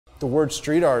the word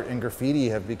street art and graffiti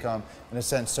have become, in a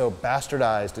sense, so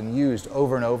bastardized and used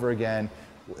over and over again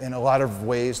in a lot of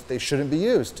ways they shouldn't be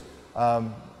used.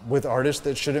 With artists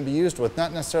that shouldn't be used with,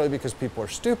 not necessarily because people are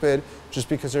stupid, just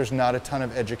because there's not a ton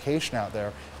of education out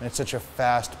there. And it's such a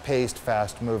fast-paced,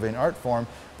 fast-moving art form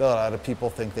that a lot of people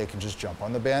think they can just jump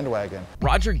on the bandwagon.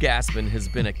 Roger Gastman has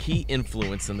been a key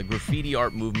influence in the graffiti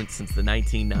art movement since the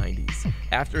 1990s.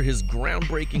 After his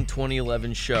groundbreaking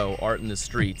 2011 show, Art in the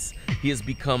Streets, he has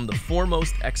become the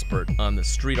foremost expert on the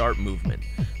street art movement.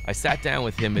 I sat down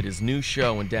with him at his new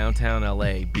show in downtown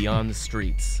LA, Beyond the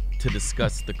Streets, to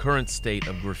discuss the current state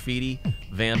of graffiti,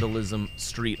 vandalism,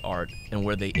 street art, and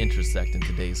where they intersect in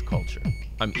today's culture.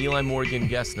 I'm Eli Morgan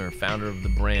Gessner, founder of the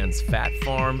brands Fat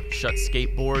Farm, Shut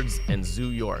Skateboards, and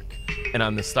Zoo York, and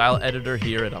I'm the style editor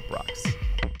here at UPROXX.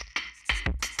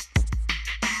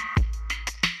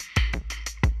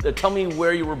 Tell me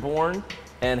where you were born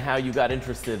and how you got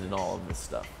interested in all of this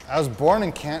stuff. I was born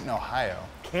in Canton, Ohio.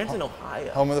 Canton,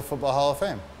 Ohio? Home of the Football Hall of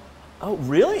Fame. Oh,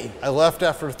 really? I left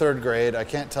after third grade. I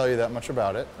can't tell you that much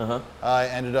about it. I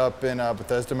ended up in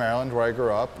Bethesda, Maryland, where I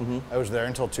grew up. I was there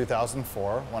until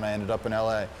 2004 when I ended up in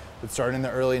LA. But starting in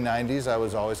the early 90s, I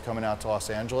was always coming out to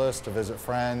Los Angeles to visit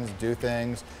friends, do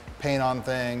things, paint on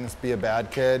things, be a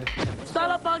bad kid. It's all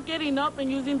about getting up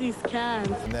and using these cans.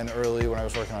 And then early when I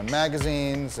was working on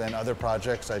magazines and other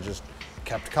projects, I just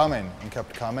kept coming,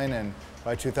 and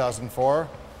by 2004,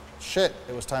 shit,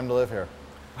 it was time to live here.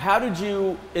 How did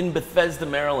you, in Bethesda,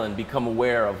 Maryland, become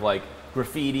aware of like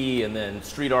graffiti and then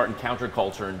street art and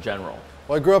counterculture in general?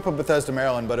 Well, I grew up in Bethesda,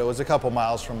 Maryland, but it was a couple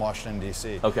miles from Washington,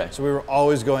 D.C. Okay. So we were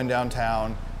always going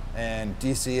downtown, and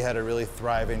D.C. had a really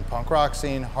thriving punk rock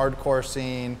scene, hardcore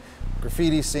scene,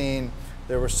 graffiti scene.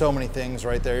 There were so many things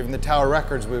right there. Even the Tower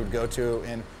Records we would go to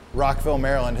in Rockville,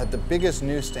 Maryland, had the biggest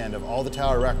newsstand of all the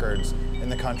Tower Records in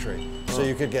the country. So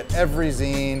you could get every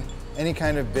zine, any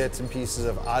kind of bits and pieces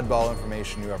of oddball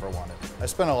information you ever wanted. I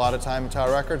spent a lot of time at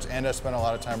Tower Records, and I spent a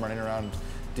lot of time running around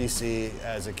DC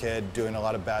as a kid doing a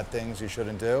lot of bad things you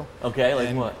shouldn't do. Okay,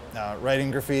 like what? Writing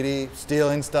graffiti,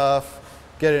 stealing stuff,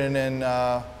 getting in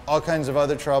all kinds of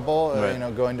other trouble, Right. you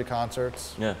know, going to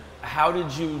concerts. Yeah. How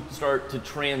did you start to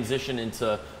transition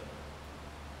into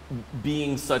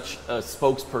being such a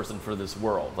spokesperson for this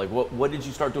world? Like what did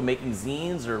you start doing, making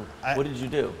zines, or what did you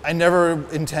do? I never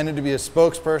intended to be a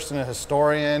spokesperson, a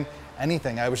historian,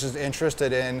 anything. I was just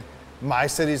interested in my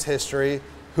city's history,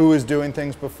 who was doing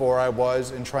things before I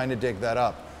was, and trying to dig that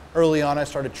up. Early on, I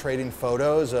started trading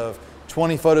photos of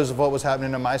 20 photos of what was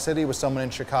happening in my city with someone in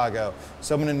Chicago,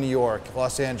 someone in New York,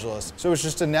 Los Angeles. So it was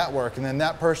just a network, and then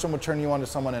that person would turn you on to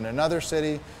someone in another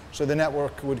city, so the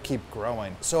network would keep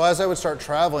growing. So as I would start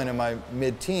traveling in my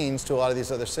mid-teens to a lot of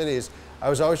these other cities, I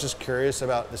was always just curious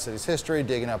about the city's history,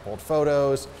 digging up old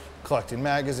photos, collecting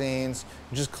magazines,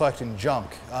 just collecting junk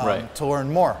to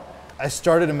learn more. I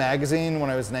started a magazine when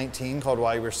I was 19 called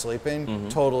While You Were Sleeping,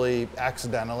 totally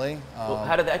accidentally. Well,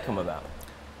 how did that come about?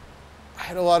 I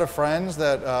had a lot of friends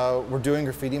that were doing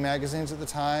graffiti magazines at the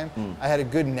time. I had a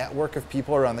good network of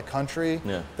people around the country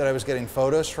that I was getting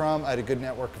photos from. I had a good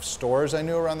network of stores I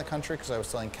knew around the country because I was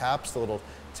selling caps, the little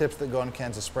tips that go on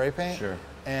cans of spray paint. Sure.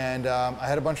 And I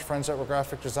had a bunch of friends that were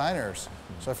graphic designers.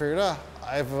 So I figured, I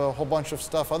have a whole bunch of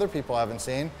stuff other people haven't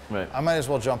seen. Right. I might as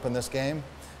well jump in this game.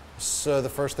 So the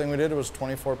first thing we did was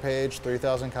 24-page,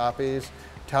 3,000 copies.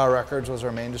 Tower Records was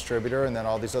our main distributor, and then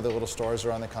all these other little stores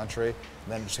around the country.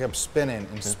 And then it just kept spinning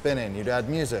and spinning. You'd add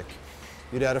music.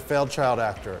 You'd add a failed child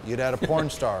actor. You'd add a porn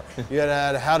star. You'd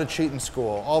add how to cheat in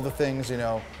school. All the things, you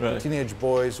know, teenage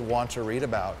boys want to read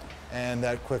about. And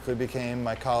that quickly became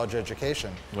my college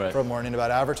education. From learning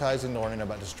about advertising to learning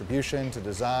about distribution to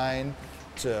design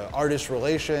to artist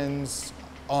relations,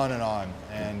 on and on.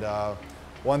 And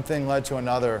one thing led to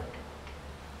another,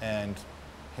 and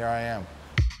here I am.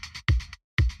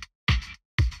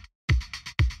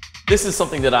 This is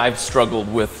something that I've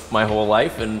struggled with my whole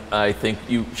life, and I think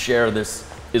you share this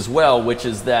as well, which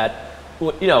is that,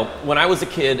 you know, when I was a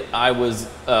kid, I was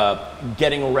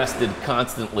getting arrested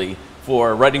constantly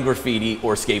for writing graffiti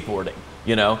or skateboarding,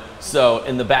 you know? So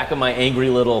in the back of my angry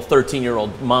little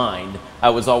 13-year-old mind, I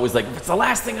was always like, if it's the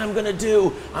last thing I'm gonna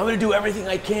do, I'm gonna do everything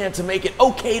I can to make it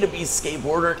okay to be a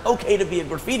skateboarder, and okay to be a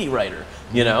graffiti writer,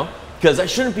 you know? Because I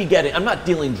shouldn't be I'm not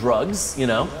dealing drugs, you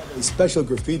know? A special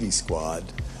graffiti squad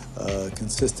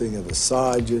consisting of a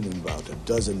sergeant and about a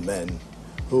dozen men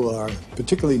who are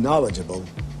particularly knowledgeable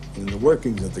in the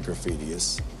workings of the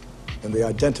graffitiists and the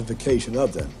identification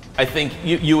of them. I think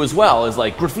you as well is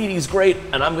like, graffiti's great,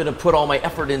 and I'm gonna put all my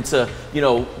effort into, you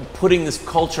know, putting this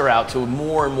culture out to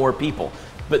more and more people.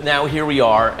 But now here we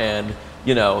are, and,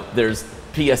 you know, there's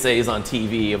PSAs on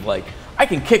TV of like, I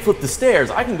can kickflip the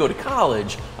stairs, I can go to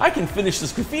college, I can finish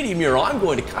this graffiti mural, I'm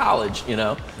going to college, you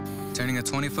know? Turning a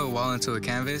 20-foot wall into a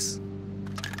canvas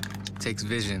takes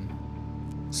vision.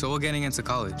 So we're getting into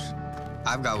college.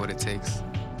 I've got what it takes.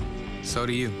 So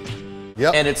do you.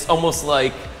 Yep. And it's almost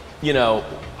like, you know,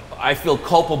 I feel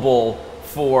culpable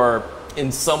for,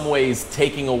 in some ways,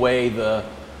 taking away the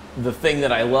thing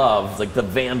that I love, like the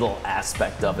vandal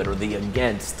aspect of it, or the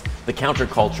against, the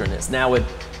countercultureness. Now it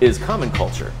is common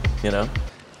culture, you know?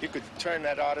 You could turn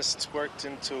that artist's work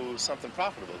into something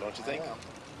profitable, don't you think?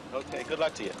 Okay, good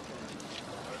luck to you.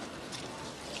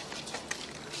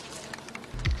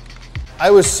 I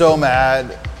was so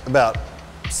mad about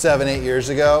 7, 8 years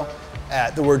ago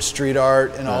at the word street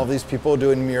art and all these people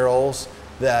doing murals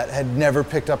that had never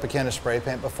picked up a can of spray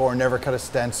paint before, never cut a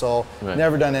stencil,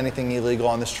 never done anything illegal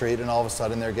on the street, and all of a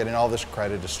sudden they're getting all this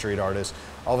credit as street artists.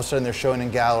 All of a sudden they're showing in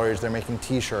galleries, they're making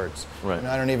t-shirts. And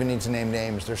I don't even need to name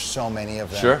names, there's so many of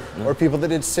them. Sure. Or people that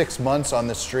did 6 months on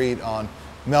the street on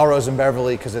Melrose and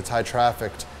Beverly because it's high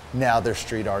trafficked, now they're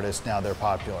street artists, now they're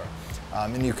popular.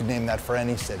 And you could name that for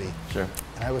any city. Sure.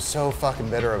 And I was so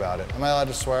fucking bitter about it. Am I allowed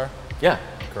to swear? Yeah.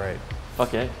 Great.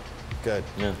 Fuck yeah. Good.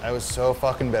 Yeah. I was so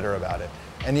fucking bitter about it.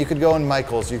 And you could go in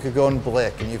Michael's, you could go in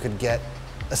Blick, and you could get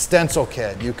a stencil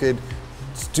kit. You could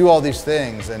do all these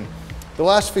things. And the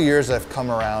last few years I've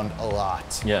come around a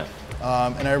lot. Yeah.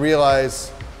 And I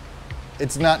realize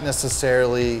it's not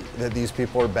necessarily that these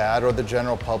people are bad or the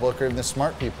general public or even the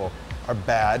smart people are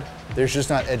bad. There's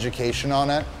just not education on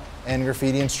it. And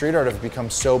graffiti and street art have become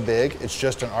so big, it's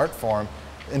just an art form,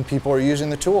 and people are using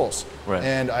the tools.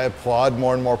 And I applaud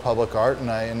more and more public art,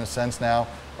 and I, in a sense now,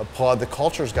 applaud the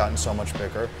culture's gotten so much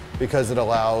bigger because it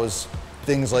allows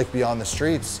things like Beyond the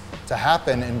Streets to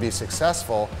happen and be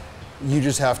successful. You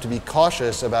just have to be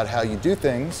cautious about how you do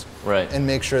things and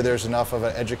make sure there's enough of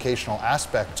an educational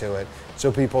aspect to it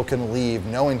so people can leave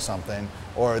knowing something,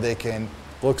 or they can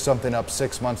look something up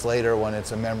 6 months later when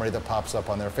it's a memory that pops up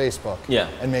on their Facebook.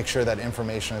 And make sure that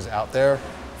information is out there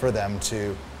for them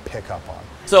to pick up on.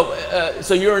 So,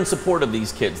 so you're in support of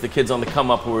these kids, the kids on the come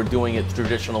up who are doing it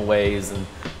traditional ways and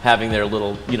having their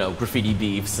little, you know, graffiti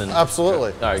beefs and.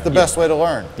 Absolutely. It's the best way to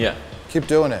learn. Keep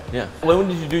doing it. When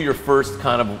did you do your first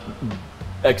kind of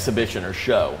exhibition or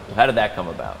show? How did that come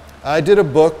about? I did a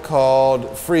book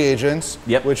called Free Agents,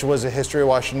 which was a history of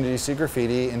Washington, D.C.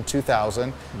 graffiti in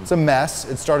 2000. It's a mess.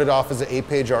 It started off as an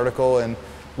 8-page article and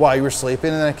while you were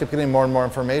sleeping, and then I kept getting more and more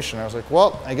information. I was like,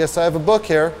 well, I guess I have a book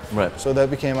here. So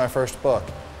that became my first book.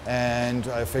 And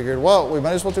I figured, well, we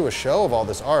might as well do a show of all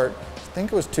this art. I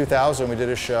think it was 2000, we did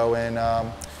a show in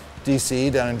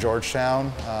DC, down in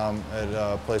Georgetown, at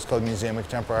a place called Museum of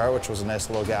Contemporary Art, which was a nice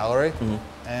little gallery.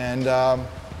 And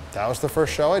that was the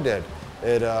first show I did.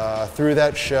 Through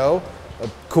that show, a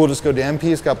Cool Disco Dan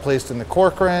piece got placed in the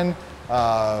Corcoran.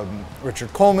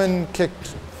 Richard Coleman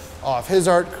kicked off his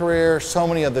art career. So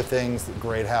many other things that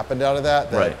great happened out of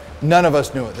that none of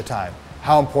us knew at the time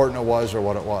how important it was or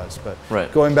what it was.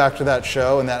 But going back to that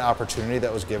show and that opportunity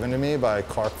that was given to me by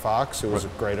Clark Fox, who was a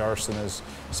great artist in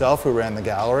himself, who ran the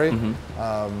gallery,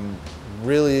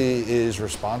 really is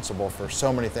responsible for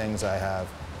so many things I have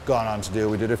gone on to do.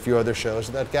 We did a few other shows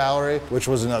at that gallery, which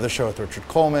was another show with Richard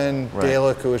Coleman,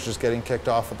 Dalek, who was just getting kicked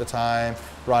off at the time,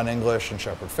 Ron English and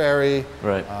Shepard Fairey.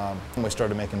 And we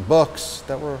started making books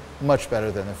that were much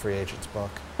better than the Free Agents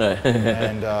book.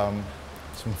 And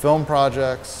some film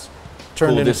projects.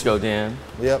 Cool Disco Dan.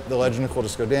 Yep, The Legend of Cool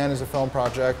Disco Dan is a film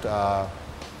project.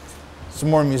 Some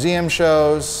more museum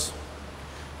shows.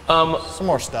 Some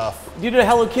more stuff. You did a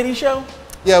Hello Kitty show?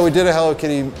 Yeah, we did a Hello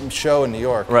Kitty show in New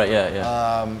York. I don't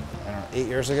know, 8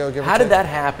 years ago, give or How take. did that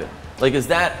happen? Like, is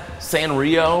that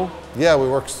Sanrio? Yeah, we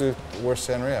worked through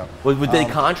Sanrio. Would they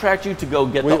contract you to go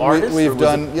get the artists? We've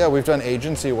done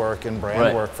agency work and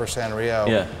brand work for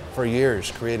Sanrio for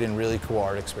years, creating really cool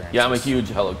art experiences. Yeah, I'm a huge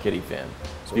Hello Kitty fan.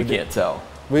 So you can't tell.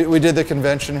 We did the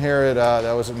convention here at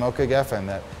that was at Mocha Geffen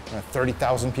that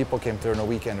 30,000 people came through in a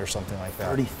weekend or something like that.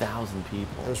 30,000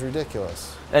 people. It was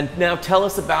ridiculous. And now tell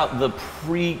us about the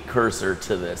precursor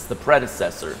to this, the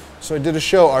predecessor. So I did a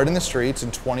show, Art in the Streets,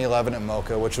 in 2011 at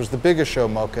Mocha, which was the biggest show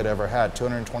Mocha had ever had.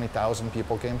 220,000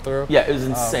 people came through. Yeah, it was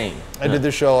insane. I did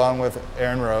the show along with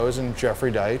Aaron Rose and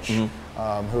Jeffrey Deitch,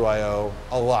 who I owe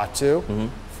a lot to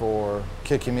for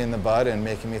kicking me in the butt and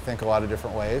making me think a lot of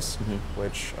different ways,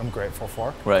 which I'm grateful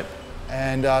for.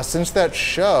 And since that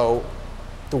show,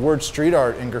 the word street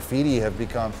art and graffiti have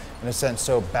become, in a sense,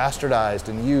 so bastardized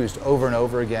and used over and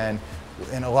over again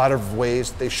in a lot of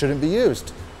ways they shouldn't be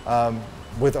used.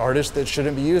 with artists that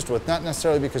shouldn't be used with, not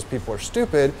necessarily because people are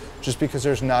stupid, just because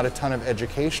there's not a ton of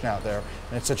education out there.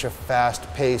 And it's such a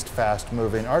fast-paced,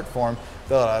 fast-moving art form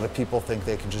that a lot of people think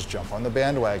they can just jump on the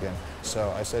bandwagon.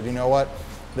 So I said, you know what?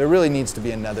 There really needs to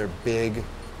be another big,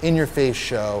 in-your-face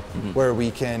show where we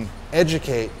can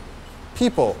educate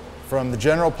people from the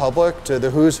general public to the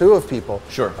who's who of people,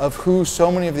 of who so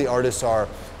many of the artists are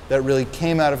that really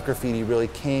came out of graffiti, really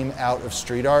came out of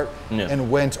street art,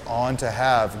 and went on to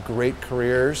have great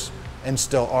careers and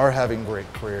still are having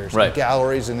great careers in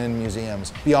galleries and in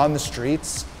museums. Beyond the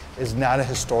Streets is not a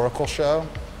historical show.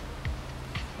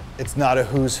 It's not a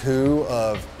who's who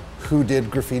of who did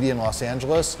graffiti in Los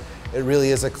Angeles. It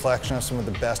really is a collection of some of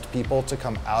the best people to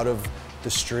come out of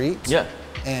the street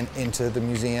and into the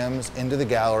museums, into the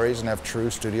galleries, and have true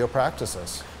studio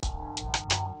practices.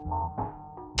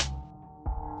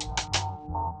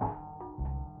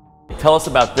 Tell us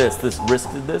about this.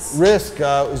 Risk did this? Risk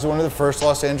is one of the first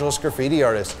Los Angeles graffiti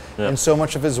artists, and so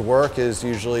much of his work is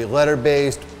usually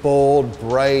letter-based, bold,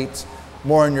 bright,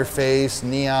 more in your face,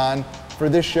 neon. For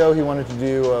this show, he wanted to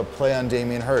do a play on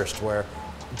Damien Hirst, where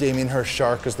Damien Hirst's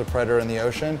shark is the predator in the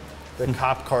ocean, the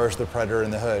cop car is the predator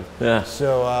in the hood.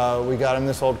 So we got him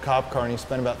this old cop car, and he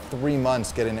spent about 3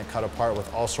 months getting it cut apart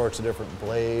with all sorts of different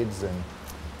blades and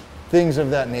things of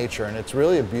that nature, and it's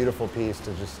really a beautiful piece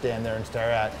to just stand there and stare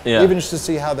at, even just to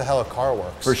see how the hell a car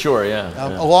works. For sure,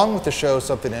 Along with the show,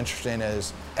 something interesting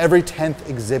is every 10th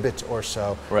exhibit or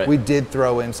so, we did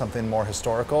throw in something more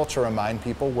historical to remind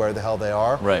people where the hell they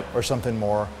are, or something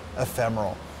more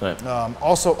ephemeral.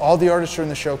 Also, all the artists are in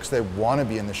the show because they want to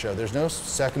be in the show. There's no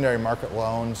secondary market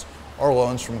loans or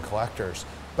loans from collectors.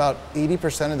 About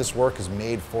 80% of this work is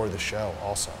made for the show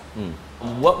also.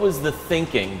 What was the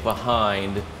thinking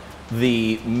behind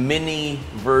the mini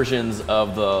versions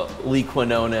of the Lee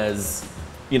Quinones,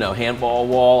 handball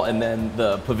wall, and then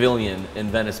the pavilion in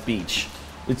Venice Beach?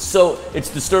 It's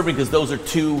disturbing because those are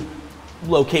two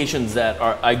locations that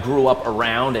I grew up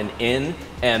around and in,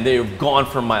 and they're gone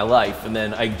from my life. And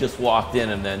then I just walked in,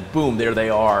 and then boom, there they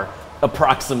are,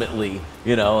 approximately,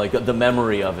 like the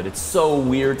memory of it. It's so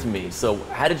weird to me. So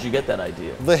how did you get that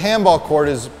idea? The handball court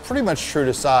is pretty much true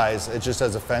to size. It just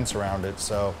has a fence around it,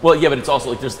 so. Well, yeah, but it's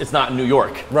also like it's not in New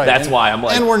York. That's why I'm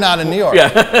like. And we're not in New York.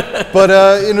 But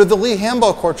the Lee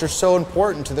handball courts are so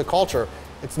important to the culture.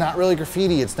 It's not really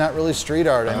graffiti. It's not really street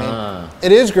art. I mean,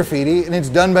 it is graffiti, and it's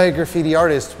done by a graffiti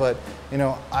artist, but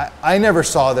I never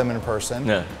saw them in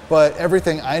person, but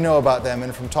everything I know about them,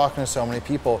 and from talking to so many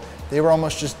people, they were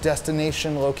almost just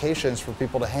destination locations for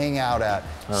people to hang out at,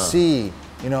 see,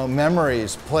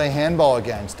 memories, play handball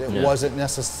against. It wasn't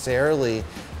necessarily,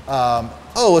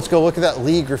 oh, let's go look at that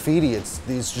Lee graffiti. It's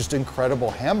these just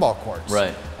incredible handball courts.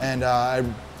 And I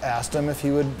asked him if he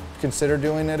would consider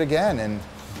doing it again, and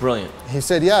brilliant. He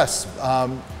said yes,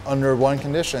 under one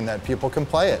condition, that people can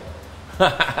play it.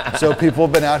 So people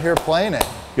have been out here playing it.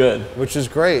 Good. Which is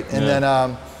great. And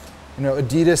then,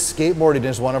 Adidas Skateboarding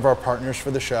is one of our partners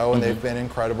for the show, and they've been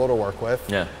incredible to work with.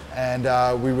 And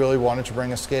we really wanted to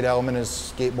bring a skate element, as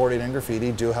skateboarding and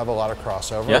graffiti do have a lot of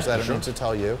crossovers. I don't need to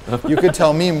tell you. You could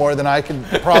tell me more than I could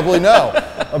probably know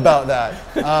about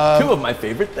that. Two of my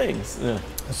favorite things.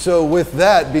 So with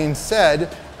that being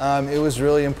said, it was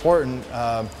really important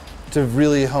to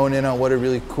really hone in on what a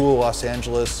really cool Los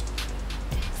Angeles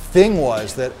thing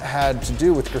was that had to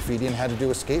do with graffiti and had to do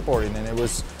with skateboarding, and it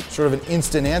was sort of an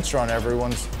instant answer on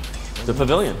everyone's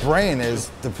brain is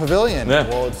the pavilion.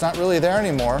 Well, it's not really there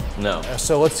anymore.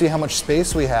 So let's see how much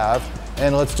space we have,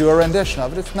 and let's do a rendition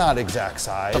of it. It's not exact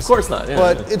size. Of course not.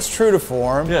 But it's true to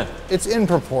form. It's in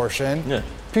proportion.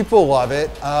 People love it.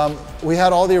 We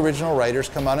had all the original writers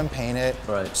come out and paint it.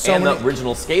 And the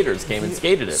original skaters came and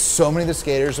skated it. So many of the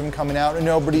skaters have been coming out, and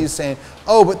nobody's saying,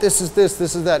 oh, but this is this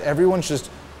is that. Everyone's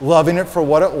just loving it for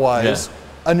what it was,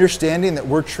 understanding that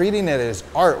we're treating it as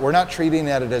art. We're not treating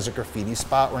it as a graffiti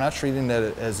spot. We're not treating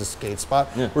it as a skate spot.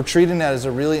 We're treating it as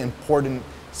a really important,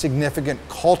 significant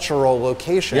cultural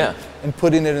location and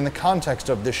putting it in the context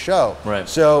of the show.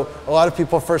 So a lot of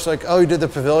people first are like, oh, you did the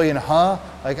pavilion, huh?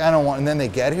 Like, I don't want, and then they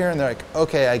get here and they're like,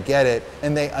 okay, I get it.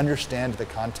 And they understand the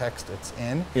context it's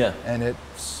in. And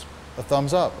it's a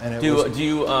thumbs up. And do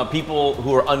people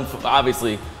who are,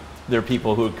 obviously, there are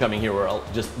people who are coming here who are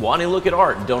just wanting to look at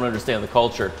art and don't understand the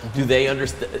culture. Do they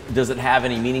understand? Does it have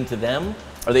any meaning to them?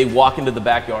 Are they walk into the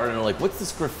backyard and are like, what's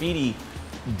this graffiti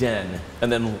den?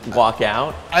 And then walk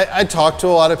out? I talk to a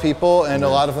lot of people, and a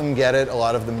lot of them get it, a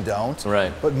lot of them don't.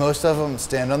 But most of them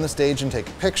stand on the stage and take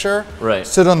a picture,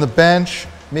 sit on the bench,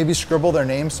 maybe scribble their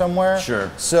name somewhere.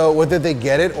 So whether they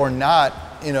get it or not,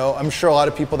 you know, I'm sure a lot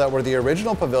of people that were the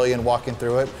original pavilion walking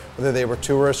through it, whether they were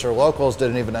tourists or locals,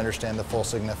 didn't even understand the full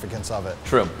significance of it.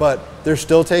 True. But they're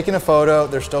still taking a photo,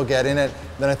 they're still getting it.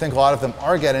 Then I think a lot of them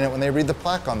are getting it when they read the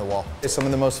plaque on the wall. It's some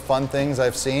of the most fun things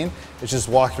I've seen. It's just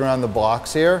walking around the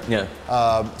blocks here,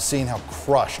 seeing how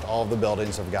crushed all of the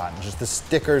buildings have gotten. Just the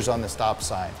stickers on the stop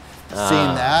sign.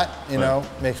 Seeing that, you know,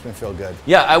 makes me feel good.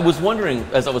 Yeah, I was wondering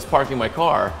as I was parking my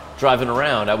car, driving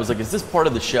around, I was like, is this part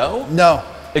of the show? No.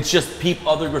 It's just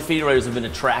other graffiti writers have been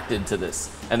attracted to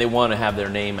this and they want to have their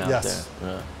name out there.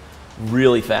 Yeah.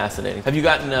 Really fascinating. Have you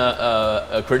gotten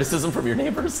a criticism from your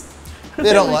neighbors?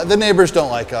 They don't like, the neighbors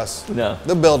don't like us. No.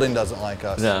 The building doesn't like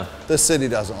us. No. The city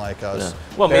doesn't like us.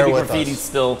 No. Well, maybe graffiti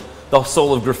still, the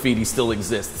soul of graffiti still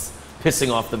exists,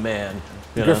 pissing off the man.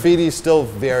 Graffiti is still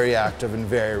very active and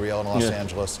very real in Los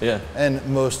Angeles, and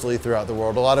mostly throughout the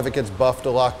world. A lot of it gets buffed a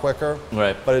lot quicker,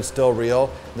 but it's still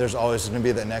real. There's always going to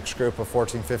be the next group of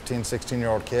 14, 15,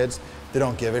 16-year-old kids. They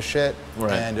don't give a shit,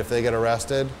 and if they get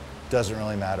arrested, doesn't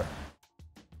really matter.